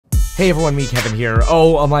Hey everyone, me Kevin here.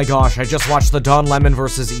 Oh my gosh, I just watched the Don Lemon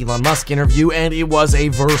versus Elon Musk interview and it was a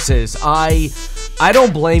versus. I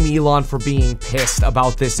don't blame Elon for being pissed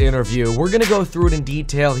about this interview. We're gonna go through it in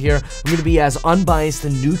detail here. I'm gonna be as unbiased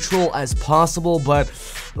and neutral as possible, but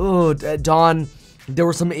Don, there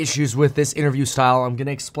were some issues with this interview style. I'm gonna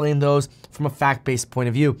explain those from a fact-based point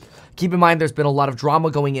of view. Keep in mind, there's been a lot of drama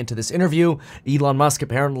going into this interview. Elon Musk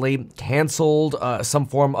apparently canceled some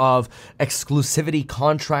form of exclusivity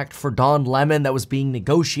contract for Don Lemon that was being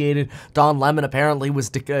negotiated. Don Lemon apparently was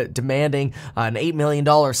demanding an $8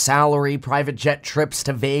 million salary, private jet trips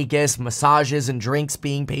to Vegas, massages and drinks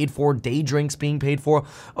being paid for, day drinks being paid for.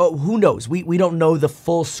 Who knows? We don't know the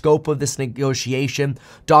full scope of this negotiation.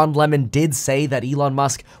 Don Lemon did say that Elon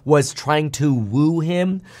Musk was trying to woo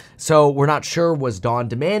him. So we're not sure, was Don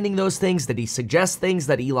demanding those things? Did he suggest things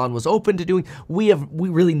that Elon was open to doing? We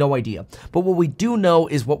really no idea. But what we do know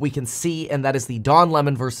is what we can see, and that is the Don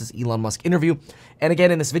Lemon versus Elon Musk interview. And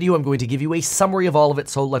again, in this video, I'm going to give you a summary of all of it,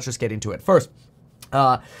 so let's just get into it. First,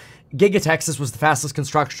 Giga Texas was the fastest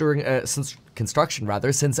construction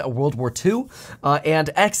since World War II,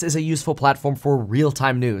 and X is a useful platform for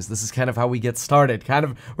real-time news. This is kind of how we get started, kind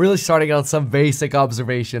of really starting on some basic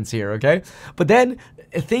observations here, okay? But then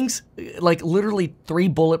things, like literally 3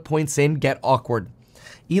 bullet points in, get awkward.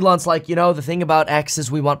 Elon's like, you know, the thing about X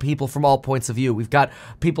is we want people from all points of view. We've got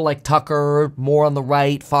people like Tucker, more on the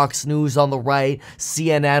right, Fox News on the right,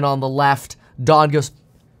 CNN on the left. Don goes,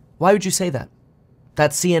 why would you say that?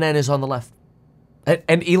 That CNN is on the left.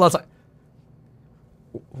 And Elon's like,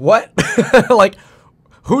 what? Like,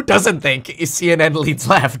 who doesn't think CNN leads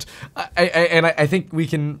left? I think we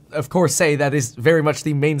can, of course, say that is very much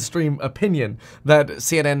the mainstream opinion, that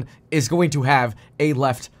CNN is going to have a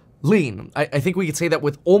left lean. I think we can say that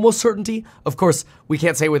with almost certainty. Of course, we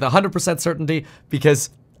can't say with 100% certainty,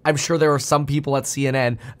 because I'm sure there are some people at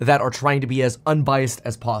CNN that are trying to be as unbiased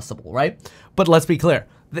as possible, right? But let's be clear.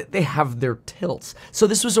 They have their tilts. So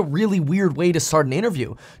this was a really weird way to start an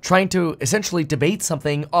interview, trying to essentially debate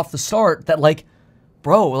something off the start that, like,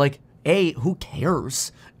 bro, like, A, who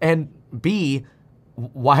cares? And B,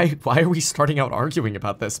 why are we starting out arguing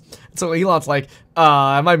about this? So Elon's like,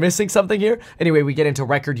 am I missing something here? Anyway, we get into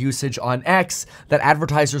record usage on X, that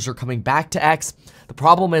advertisers are coming back to X. The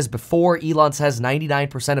problem is, before, Elon says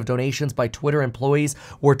 99% of donations by Twitter employees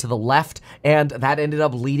were to the left, and that ended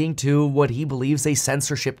up leading to what he believes a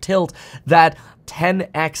censorship tilt that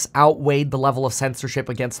 10x outweighed the level of censorship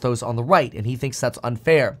against those on the right, and he thinks that's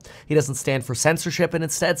unfair. He doesn't stand for censorship and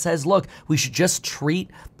instead says, look, we should just treat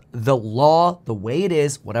the law the way it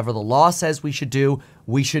is. Whatever the law says we should do,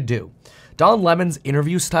 we should do. Don Lemon's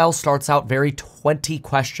interview style starts out very 20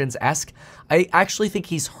 questions-esque. I actually think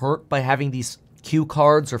he's hurt by having these cue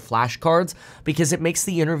cards or flashcards, because it makes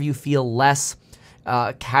the interview feel less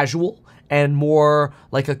casual and more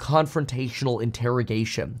like a confrontational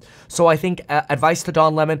interrogation. So I think advice to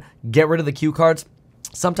Don Lemon, get rid of the cue cards.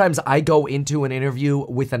 Sometimes I go into an interview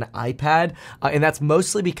with an iPad, and that's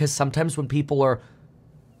mostly because sometimes when people are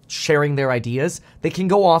sharing their ideas, they can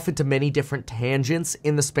go off into many different tangents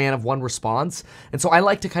in the span of one response. And so I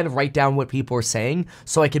like to kind of write down what people are saying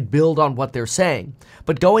so I could build on what they're saying.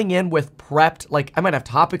 But going in with prepped, like, I might have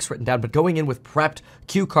topics written down, but going in with prepped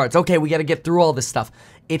cue cards, okay, we got to get through all this stuff.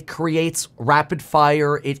 It creates rapid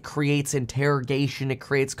fire, it creates interrogation, it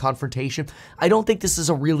creates confrontation. I don't think this is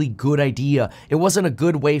a really good idea. It wasn't a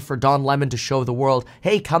good way for Don Lemon to show the world,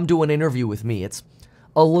 hey, come do an interview with me. It's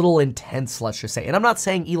a little intense, let's just say. And I'm not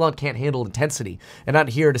saying Elon can't handle intensity. I'm not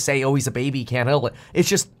here to say, oh, he's a baby, he can't handle it. It's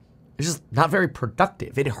just not very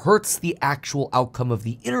productive. It hurts the actual outcome of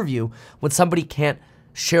the interview when somebody can't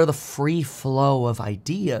share the free flow of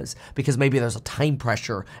ideas because maybe there's a time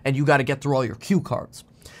pressure and you got to get through all your cue cards.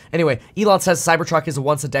 Anyway, Elon says Cybertruck is a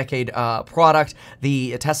once-a-decade product.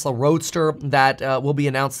 The Tesla Roadster that will be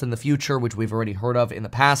announced in the future, which we've already heard of in the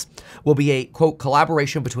past, will be a, quote,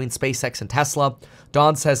 collaboration between SpaceX and Tesla.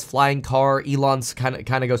 Don says flying car. Elon's kind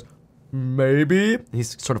of goes, maybe.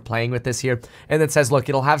 He's sort of playing with this here. And then says, look,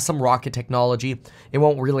 it'll have some rocket technology. It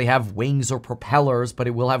won't really have wings or propellers, but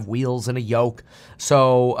it will have wheels and a yoke.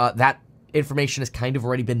 So that information has kind of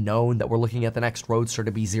already been known, that we're looking at the next Roadster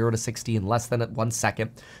to be 0 to 60 in less than 1 second.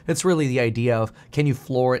 It's really the idea of, can you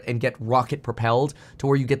floor it and get rocket propelled to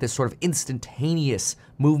where you get this sort of instantaneous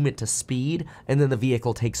movement to speed, and then the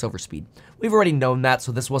vehicle takes over speed. We've already known that,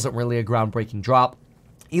 so this wasn't really a groundbreaking drop.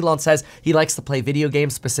 Elon says he likes to play video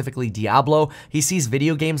games, specifically Diablo. He sees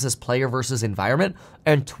video games as player versus environment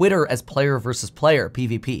and Twitter as player versus player,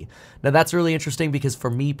 PvP. Now that's really interesting because for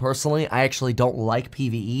me personally, I actually don't like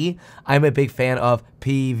PvE. I'm a big fan of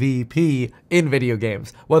PvP in video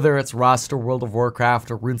games, whether it's Rust or World of Warcraft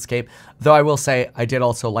or RuneScape, though I will say I did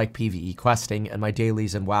also like PvE questing and my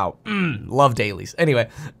dailies and WoW. Love dailies. Anyway,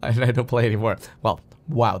 I don't play anymore. Well,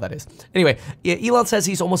 wow, that is. Anyway, Elon says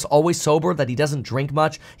he's almost always sober, that he doesn't drink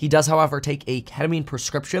much. He does, however, take a ketamine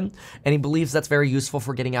prescription, and he believes that's very useful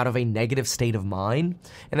for getting out of a negative state of mind,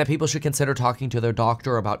 and that people should consider talking to their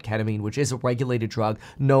doctor about ketamine, which is a regulated drug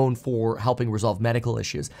known for helping resolve medical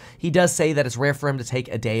issues. He does say that it's rare for him to take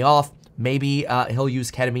a day off. Maybe he'll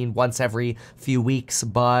use ketamine once every few weeks,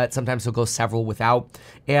 but sometimes he'll go several without.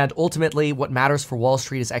 And ultimately, what matters for Wall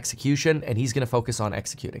Street is execution, and he's going to focus on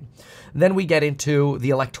executing. Then we get into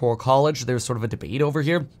the Electoral College. There's sort of a debate over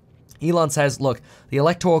here. Elon says, look, the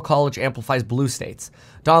Electoral College amplifies blue states.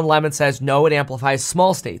 Don Lemon says, no, it amplifies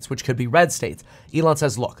small states, which could be red states. Elon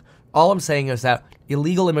says, look, all I'm saying is that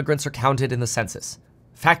illegal immigrants are counted in the census.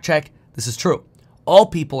 Fact check, this is true. All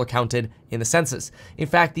people are counted in the census. In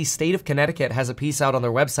fact, the state of Connecticut has a piece out on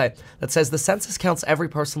their website that says the census counts every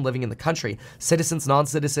person living in the country, citizens,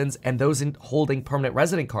 non-citizens, and those holding permanent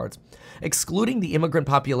resident cards. Excluding the immigrant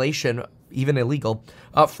population, even illegal,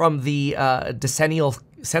 from the decennial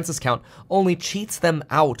census count only cheats them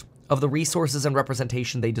out of the resources and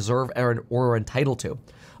representation they deserve or are entitled to.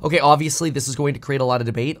 Okay, obviously, this is going to create a lot of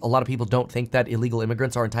debate. A lot of people don't think that illegal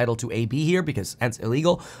immigrants are entitled to AB here because hence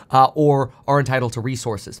illegal, or are entitled to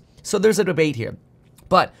resources. So there's a debate here.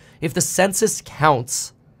 But if the census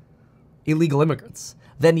counts illegal immigrants,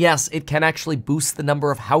 then yes, it can actually boost the number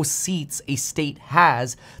of House seats a state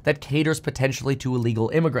has that caters potentially to illegal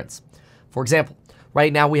immigrants. For example,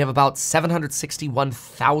 right now we have about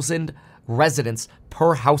 761,000 residents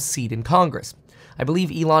per House seat in Congress. I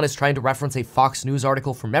believe Elon is trying to reference a Fox News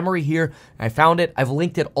article from memory here. I found it. I've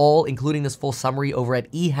linked it all, including this full summary, over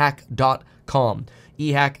at ehack.com.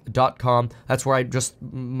 ehack.com. That's where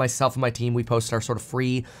myself and my team, we post our sort of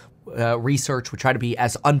free research. We try to be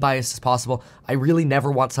as unbiased as possible. I really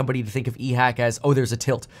never want somebody to think of eHack as, oh, there's a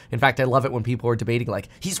tilt. In fact, I love it when people are debating like,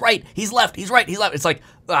 he's right, he's left, he's right, he's left. It's like,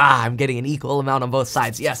 I'm getting an equal amount on both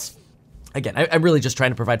sides. Yes. Again, I'm really just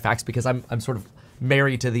trying to provide facts because I'm sort of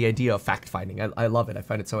married to the idea of fact-finding. I love it. I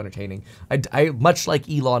find it so entertaining. I much like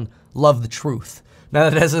Elon, love the truth. Now,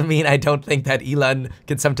 that doesn't mean I don't think that Elon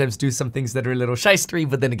can sometimes do some things that are a little shystery,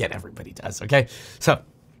 but then again, everybody does, okay? So,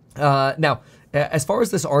 now, as far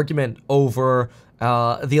as this argument over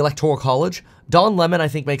the Electoral College, Don Lemon, I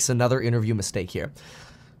think, makes another interview mistake here.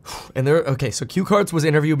 And okay, so Q Cards was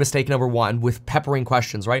interview mistake number 1 with peppering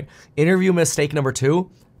questions, right? Interview mistake number 2,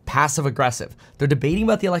 passive-aggressive. They're debating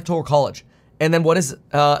about the Electoral College. And then what does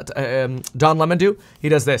Don Lemon do? He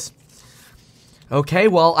does this. Okay,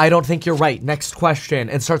 well, I don't think you're right. Next question.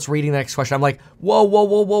 And starts reading the next question. I'm like, whoa, whoa,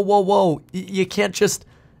 whoa, whoa, whoa, whoa. You can't just,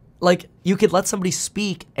 like, you could let somebody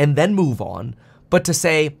speak and then move on. But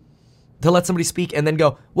to let somebody speak and then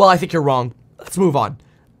go, well, I think you're wrong. Let's move on.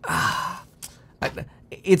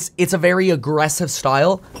 It's a very aggressive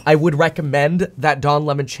style. I would recommend that Don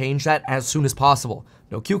Lemon change that as soon as possible.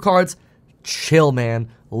 No cue cards. Chill,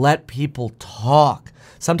 man. Let people talk.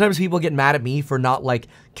 Sometimes people get mad at me for not, like,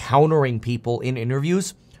 countering people in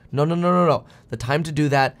interviews. No. The time to do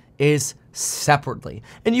that is separately.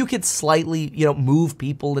 And you could slightly, move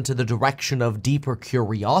people into the direction of deeper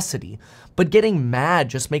curiosity. But getting mad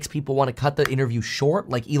just makes people want to cut the interview short,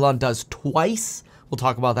 like Elon does twice. We'll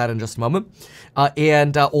talk about that in just a moment.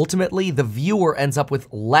 And ultimately, the viewer ends up with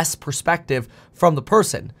less perspective from the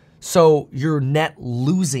person. So you're net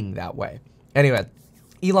losing that way. Anyway,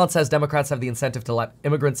 Elon says Democrats have the incentive to let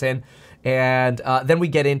immigrants in. And then we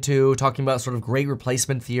get into talking about sort of great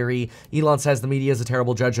replacement theory. Elon says the media is a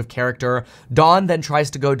terrible judge of character. Don then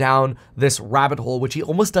tries to go down this rabbit hole, which he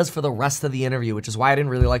almost does for the rest of the interview, which is why I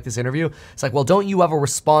didn't really like this interview. It's like, well, don't you have a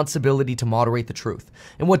responsibility to moderate the truth?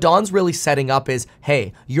 And what Don's really setting up is,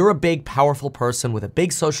 hey, you're a big, powerful person with a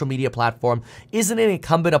big social media platform. Isn't it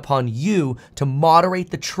incumbent upon you to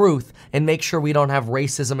moderate the truth and make sure we don't have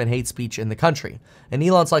racism and hate speech in the country? And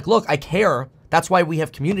Elon's like, look, I care. That's why we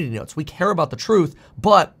have community notes. We care about the truth,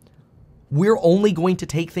 but we're only going to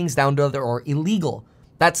take things down to that are illegal.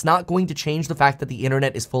 That's not going to change the fact that the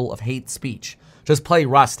internet is full of hate speech. Just play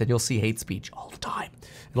Rust and you'll see hate speech all the time.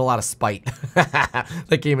 And a lot of spite.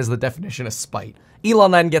 That game is the definition of spite.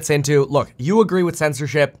 Elon then gets into, look, you agree with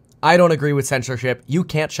censorship. I don't agree with censorship. You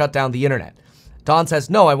can't shut down the internet. Don says,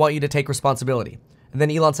 no, I want you to take responsibility. And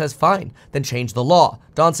then Elon says, fine, then change the law.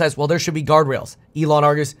 Don says, well, there should be guardrails. Elon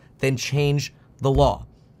argues, then change the law.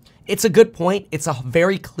 It's a good point. It's a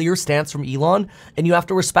very clear stance from Elon, and you have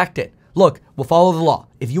to respect it. Look, we'll follow the law.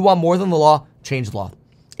 If you want more than the law, change the law.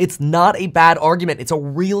 It's not a bad argument. It's a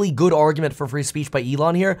really good argument for free speech by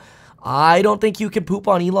Elon here. I don't think you can poop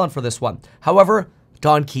on Elon for this one. However,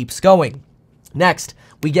 Don keeps going. Next,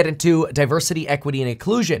 we get into diversity, equity, and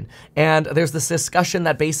inclusion. And there's this discussion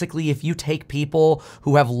that basically if you take people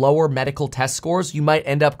who have lower medical test scores, you might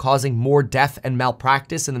end up causing more death and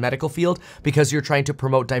malpractice in the medical field because you're trying to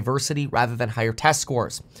promote diversity rather than higher test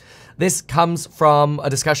scores. This comes from a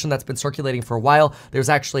discussion that's been circulating for a while. There's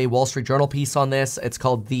actually a Wall Street Journal piece on this. It's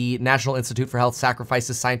called the National Institute for Health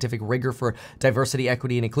Sacrifices Scientific Rigor for Diversity,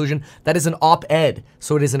 Equity, and Inclusion. That is an op-ed,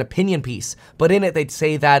 so it is an opinion piece. But in it, they'd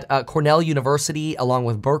say that Cornell University, along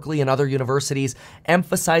with Berkeley and other universities,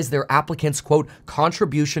 emphasize their applicants' quote,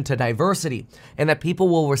 contribution to diversity, and that people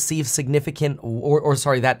will receive significant,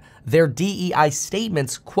 that their DEI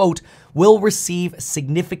statements, quote, will receive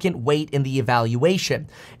significant weight in the evaluation,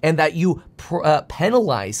 and that you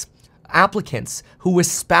penalize applicants who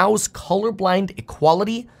espouse colorblind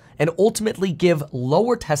equality and ultimately give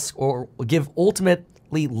lower tests or give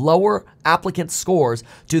ultimately lower applicant scores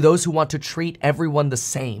to those who want to treat everyone the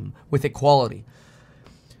same with equality.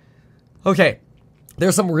 Okay,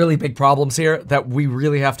 there's some really big problems here that we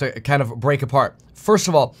really have to kind of break apart. First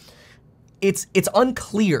of all, it's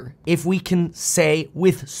unclear if we can say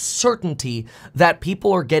with certainty that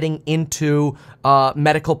people are getting into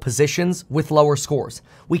medical positions with lower scores.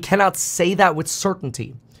 We cannot say that with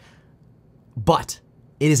certainty, but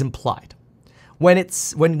it is implied.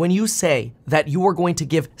 When you say that you are going to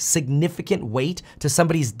give significant weight to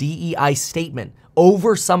somebody's DEI statement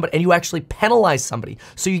over somebody, and you actually penalize somebody,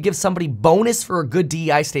 so you give somebody bonus for a good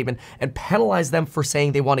DEI statement and penalize them for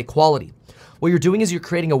saying they want equality. What you're doing is you're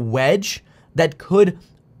creating a wedge that could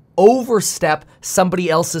overstep somebody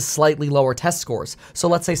else's slightly lower test scores. So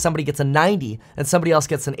let's say somebody gets a 90 and somebody else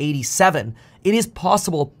gets an 87. It is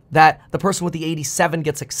possible that the person with the 87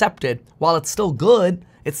 gets accepted. While it's still good,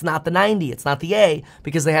 it's not the 90, it's not the A,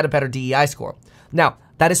 because they had a better DEI score. Now,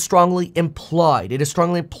 that is strongly implied. It is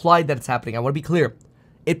strongly implied that it's happening. I want to be clear.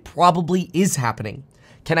 It probably is happening.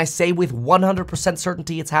 Can I say with 100%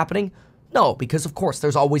 certainty it's happening? No, because of course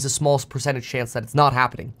there's always a small percentage chance that it's not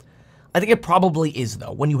happening. I think it probably is,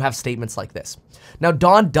 though, when you have statements like this. Now,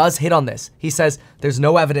 Don does hit on this. He says there's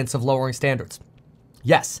no evidence of lowering standards.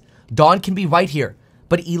 Yes, Don can be right here,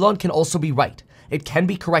 but Elon can also be right. It can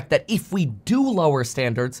be correct that if we do lower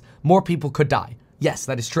standards, more people could die. Yes,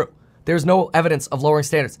 that is true. There's no evidence of lowering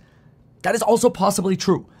standards. That is also possibly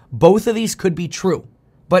true. Both of these could be true,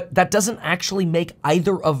 but that doesn't actually make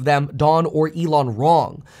either of them, Don or Elon,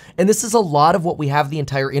 wrong. And this is a lot of what we have the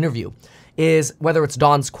entire interview. Is whether it's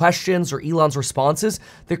Don's questions or Elon's responses,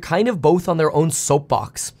 they're kind of both on their own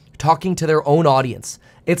soapbox, talking to their own audience.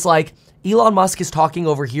 It's like Elon Musk is talking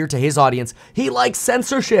over here to his audience. He likes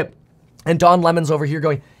censorship. And Don Lemon's over here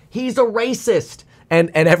going, he's a racist. And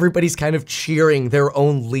everybody's kind of cheering their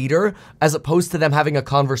own leader as opposed to them having a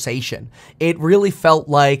conversation. It really felt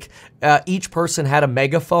like each person had a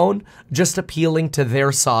megaphone just appealing to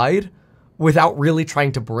their side without really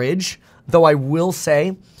trying to bridge. Though I will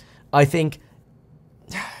say, I think,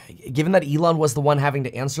 given that Elon was the one having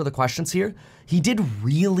to answer the questions here, he did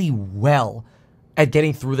really well at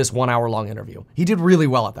getting through this 1 hour long interview. He did really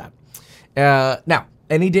well at that. Now,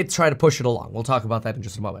 and he did try to push it along. We'll talk about that in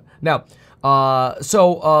just a moment. Now,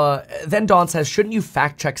 then Don says, shouldn't you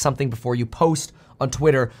fact check something before you post on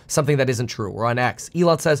Twitter something that isn't true, or on X?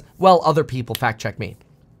 Elon says, well, other people fact check me.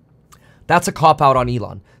 That's a cop-out on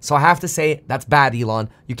Elon. So I have to say, that's bad, Elon.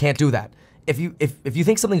 You can't do that. If you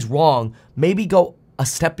think something's wrong, maybe go a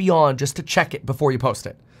step beyond just to check it before you post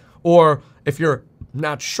it. Or if you're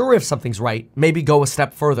not sure if something's right, maybe go a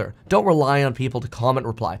step further. Don't rely on people to comment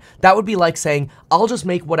reply. That would be like saying, I'll just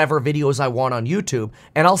make whatever videos I want on YouTube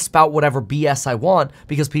and I'll spout whatever BS I want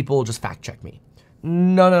because people will just fact check me.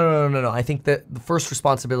 No. I think that the first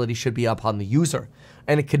responsibility should be upon the user,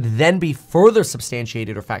 and it could then be further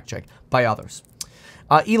substantiated or fact checked by others.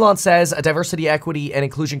 Elon says diversity, equity, and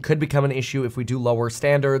inclusion could become an issue if we do lower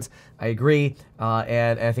standards. I agree,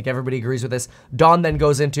 and I think everybody agrees with this. Don then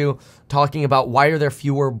goes into talking about why are there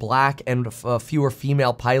fewer black and fewer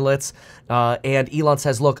female pilots, and Elon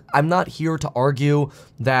says, look, I'm not here to argue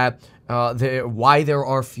that why there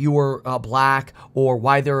are fewer black or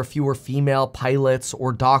why there are fewer female pilots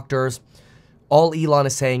or doctors. All Elon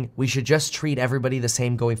is saying, we should just treat everybody the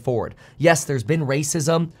same going forward. Yes, there's been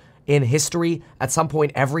racism in history. At some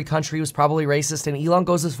point, every country was probably racist, and Elon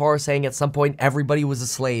goes as far as saying at some point, everybody was a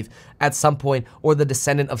slave at some point, or the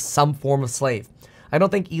descendant of some form of slave. I don't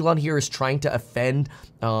think Elon here is trying to offend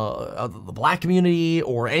the black community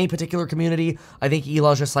or any particular community. I think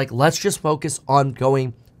Elon's just like, let's just focus on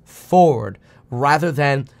going forward rather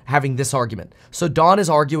than having this argument. So Don is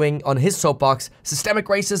arguing on his soapbox, systemic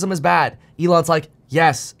racism is bad. Elon's like,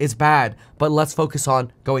 yes, it's bad, but let's focus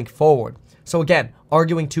on going forward. So again,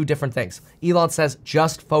 arguing two different things. Elon says,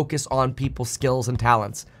 just focus on people's skills and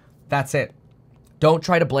talents. That's it. Don't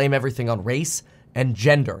try to blame everything on race and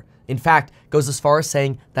gender. In fact, goes as far as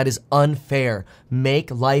saying that is unfair. Make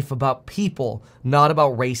life about people, not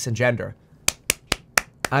about race and gender.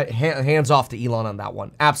 Hands off to Elon on that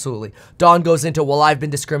one. Absolutely. Don goes into, well, I've been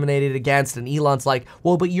discriminated against, and Elon's like,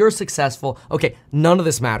 well, but you're successful. Okay, none of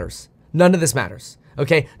this matters. None of this matters.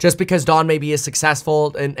 Okay, just because Don maybe is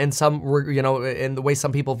successful and some, you know, in the way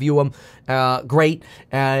some people view him, great,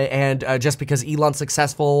 and just because Elon's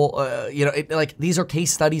successful, you know, like, these are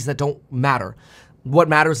case studies that don't matter. What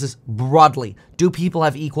matters is broadly, do people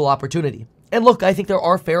have equal opportunity? And look, I think there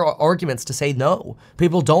are fair arguments to say no,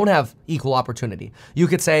 people don't have equal opportunity. You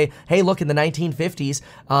could say, hey, look, in the 1950s,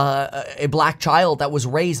 a black child that was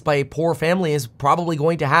raised by a poor family is probably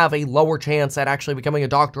going to have a lower chance at actually becoming a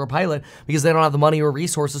doctor or pilot because they don't have the money or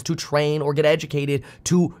resources to train or get educated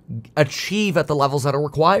to achieve at the levels that are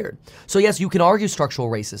required. So yes, you can argue structural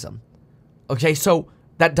racism. Okay, so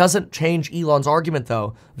that doesn't change Elon's argument,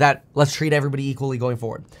 though, that let's treat everybody equally going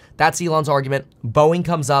forward. That's Elon's argument. Boeing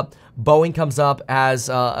comes up. Boeing comes up as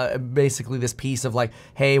basically this piece of like,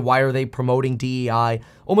 hey, why are they promoting DEI?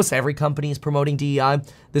 Almost every company is promoting DEI.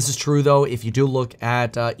 This is true, though. If you do look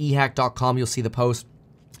at ehack.com, you'll see the post.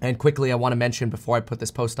 And quickly, I want to mention before I put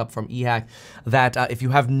this post up from eHack that if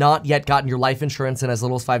you have not yet gotten your life insurance in as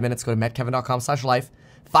little as 5 minutes, go to metkevin.com/life.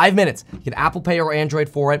 5 minutes. You get Apple Pay or Android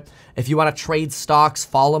for it. If you want to trade stocks,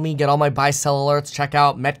 follow me, get all my buy sell alerts, check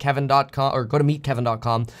out metkevin.com or go to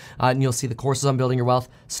meetkevin.com and you'll see the courses on building your wealth.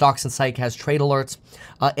 Stocks and Psych has trade alerts.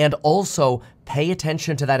 And also pay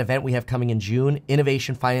attention to that event we have coming in June,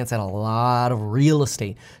 Innovation Finance and a lot of real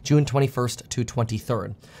estate, June 21st to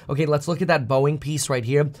 23rd. Okay, let's look at that Boeing piece right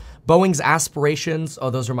here. Boeing's aspirations. Oh,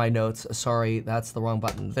 those are my notes. Sorry, that's the wrong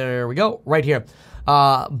button. There we go, right here.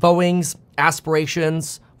 Boeing's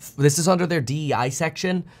aspirations. This is under their DEI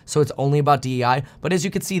section, so it's only about DEI. But as you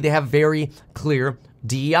can see, they have very clear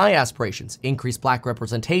DEI aspirations. Increase black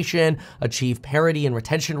representation, achieve parity and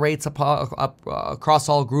retention rates across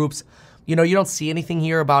all groups. You know, you don't see anything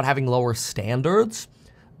here about having lower standards.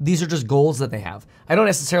 These are just goals that they have. I don't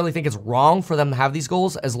necessarily think it's wrong for them to have these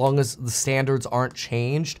goals as long as the standards aren't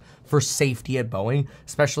changed for safety at Boeing,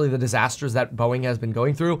 especially the disasters that Boeing has been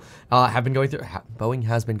going through, Boeing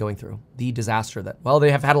has been going through the disaster that, well, they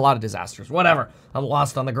have had a lot of disasters, whatever. I'm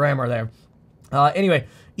lost on the grammar there. Anyway,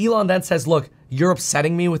 Elon then says, look, you're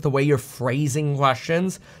upsetting me with the way you're phrasing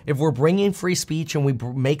questions. If we're bringing free speech and we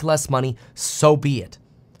make less money, so be it.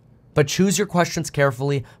 But choose your questions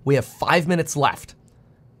carefully. We have 5 minutes left.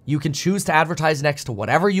 You can choose to advertise next to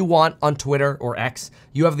whatever you want on Twitter or X.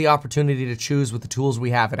 You have the opportunity to choose with the tools we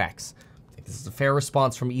have at X. I think this is a fair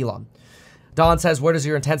response from Elon. Don says, where does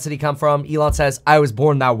your intensity come from? Elon says, I was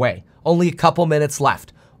born that way. Only a couple minutes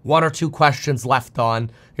left. 1 or 2 questions left, Don.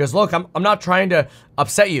 He goes, look, I'm not trying to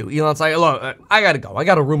upset you. Elon's like, look, I gotta go. I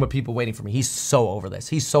got a room of people waiting for me. He's so over this.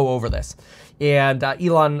 He's so over this. And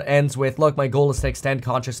Elon ends with, look, my goal is to extend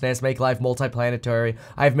consciousness, make life multiplanetary.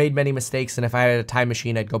 I've made many mistakes, and if I had a time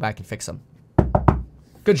machine, I'd go back and fix them.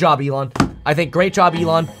 Good job, Elon. I think great job,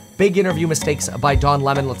 Elon. Big interview mistakes by Don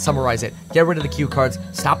Lemon. Let's summarize it. Get rid of the cue cards.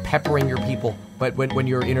 Stop peppering your people but when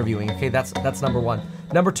you're interviewing, okay? That's number 1.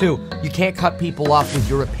 Number 2, you can't cut people off with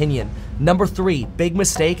your opinion. Number 3, big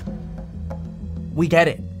mistake. We get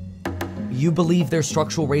it. You believe there's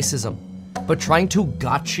structural racism. But trying to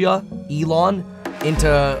gotcha Elon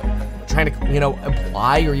into trying to, you know,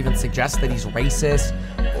 imply or even suggest that he's racist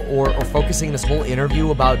or focusing this whole interview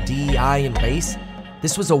about DEI and race,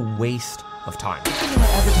 this was a waste of time.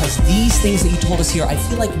 Advertise these things that you told us here. I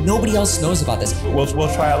feel like nobody else knows about this. We'll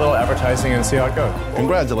try a little advertising and see how it goes.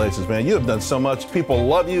 Congratulations, man. You have done so much. People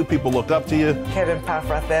love you. People look up to you. Kevin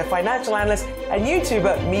Paffrath there, financial analyst and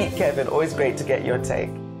YouTuber. Meet Kevin. Always great to get your take.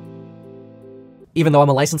 Even though I'm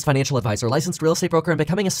a licensed financial advisor, licensed real estate broker, and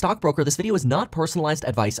becoming a stockbroker, this video is not personalized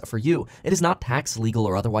advice for you. It is not tax, legal,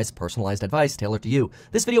 or otherwise personalized advice tailored to you.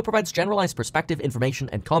 This video provides generalized perspective, information,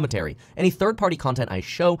 and commentary. Any third-party content I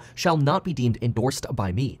show shall not be deemed endorsed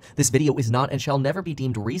by me. This video is not and shall never be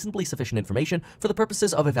deemed reasonably sufficient information for the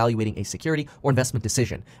purposes of evaluating a security or investment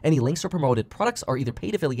decision. Any links or promoted products are either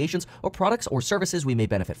paid affiliations or products or services we may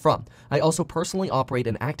benefit from. I also personally operate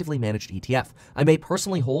an actively managed ETF. I may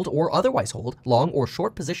personally hold or otherwise hold long long or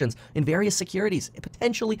short positions in various securities,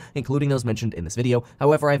 potentially including those mentioned in this video.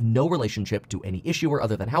 However, I have no relationship to any issuer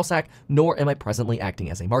other than househack, nor am I presently acting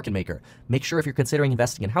as a market maker. Make sure if you're considering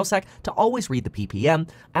investing in househack to always read the PPM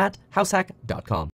at househack.com.